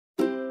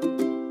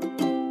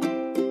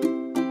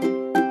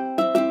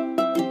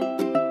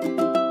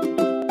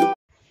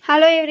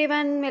Hello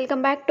everyone,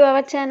 welcome back to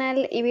our channel.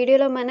 ఈ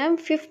వీడియోలో మనం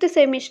 5th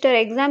సెమిస్టర్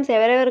ఎగ్జామ్స్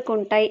ఎవరెవరికి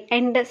ఉంటాయి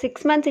అండ్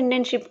 6 months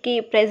ఇంటర్న్షిప్కి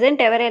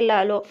ప్రెజెంట్ ఎవరు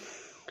వెళ్ళాలో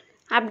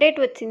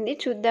అప్డేట్ వచ్చింది.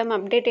 చూద్దాం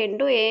అప్డేట్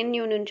ఏంటో.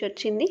 ఏఎన్యూ నుంచి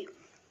వచ్చింది.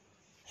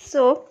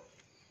 సో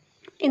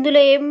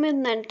ఇందులో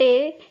ఏముందంటే,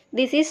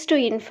 this is to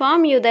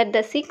inform you that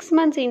the 6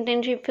 months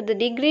internship for the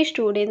degree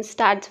students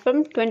starts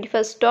from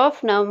 21st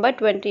of November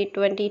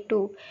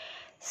 2022.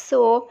 So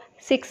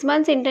 6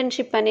 months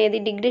internship అనేది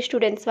డిగ్రీ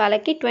స్టూడెంట్స్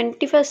వాళ్ళకి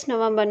 21st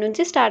November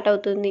నుంచి స్టార్ట్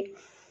అవుతుంది.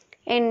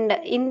 And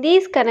in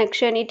these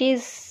connection it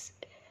is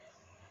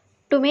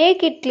to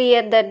make it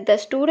clear that the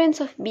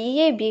students of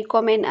BA,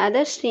 BCom and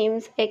other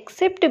streams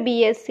except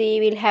BSc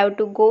will have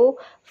to go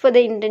for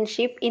the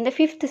internship in the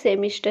 5th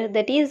semester,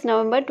 that is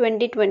November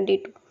 2022.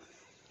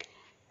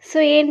 So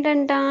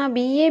ఏంటంట,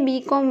 BA,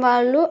 BCom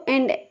వాళ్ళు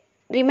and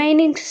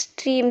remaining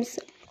streams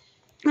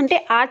అంటే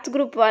arts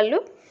group వాళ్ళు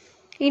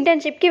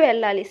ఇంటర్న్షిప్కి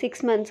వెళ్ళాలి 6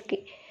 monthsకి.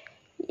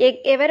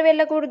 ఎవరు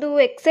వెళ్ళకూడదు?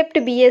 Except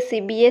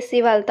BSc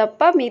వాళ్ళు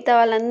తప్ప మిగతా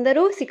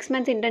వాళ్ళందరూ 6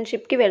 months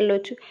ఇంటర్న్షిప్కి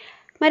వెళ్ళొచ్చు.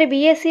 మరి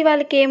బీఎస్సీ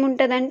వాళ్ళకి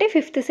ఏముంటుందంటే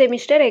 5th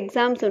సెమిస్టర్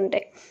ఎగ్జామ్స్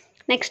ఉంటాయి.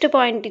 నెక్స్ట్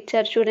పాయింట్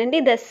ఇచ్చారు చూడండి.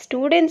 The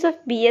students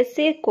of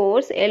BSc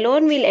course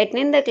alone will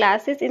attend the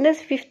classes in the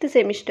 5th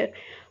semester.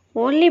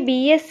 Only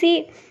BSE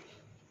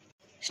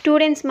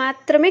students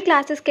మాత్రమే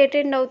క్లాసెస్కి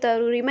అటెండ్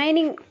అవుతారు.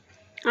 రిమైనింగ్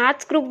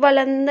ఆర్ట్స్ గ్రూప్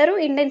వాళ్ళందరూ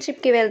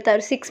ఇంటర్న్షిప్కి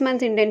వెళ్తారు 6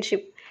 months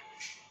internship.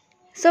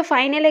 So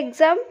final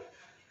exam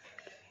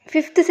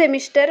 5th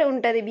semester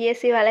ఉంటుంది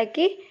BSc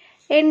వాళ్ళకి.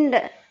 And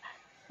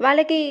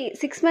వాళ్ళకి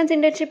 6 months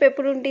ఇంటర్న్షిప్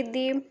ఎప్పుడు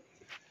ఉంటుంది?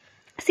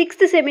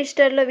 6th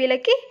సెమిస్టర్లో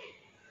వీళ్ళకి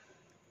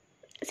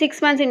 6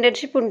 months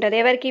ఇంటర్న్షిప్ ఉంటుంది.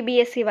 ఎవరికి?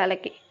 బీఎస్సీ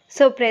వాళ్ళకి.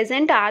 సో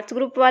ప్రెజెంట్ ఆర్ట్స్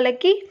గ్రూప్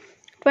వాళ్ళకి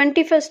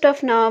 21st of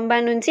November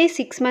నుంచి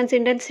 6 months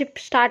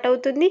ఇంటర్న్షిప్ స్టార్ట్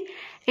అవుతుంది.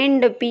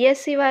 అండ్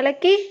బీఎస్సీ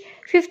వాళ్ళకి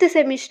 5th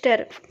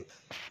సెమిస్టర్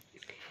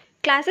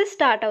క్లాసెస్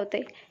స్టార్ట్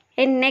అవుతాయి.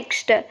 And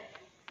next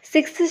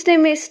 6th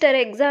semester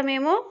exam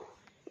ఏమో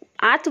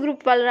ఆర్ట్స్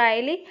గ్రూప్ వాళ్ళు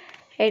రాయాలి.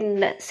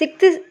 అండ్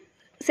 6th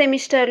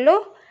సెమిస్టర్లో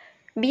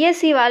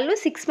బీఎస్సీ వాళ్ళు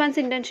 6 months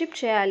ఇంటర్న్షిప్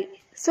చేయాలి.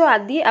 సో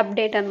అది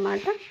అప్డేట్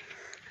అనమాట.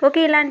 ఓకే,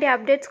 ఇలాంటి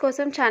అప్డేట్స్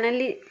కోసం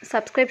ఛానల్ని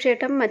సబ్స్క్రైబ్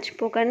చేయటం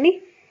మర్చిపోకండి.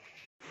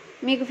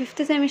 మీకు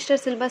 5th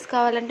సెమిస్టర్ సిలబస్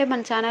కావాలంటే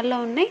మన ఛానల్లో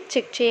ఉన్నాయి,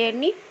 చెక్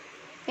చేయండి.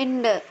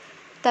 అండ్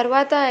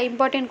తర్వాత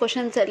ఇంపార్టెంట్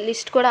క్వశ్చన్స్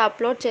లిస్ట్ కూడా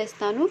అప్లోడ్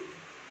చేస్తాను.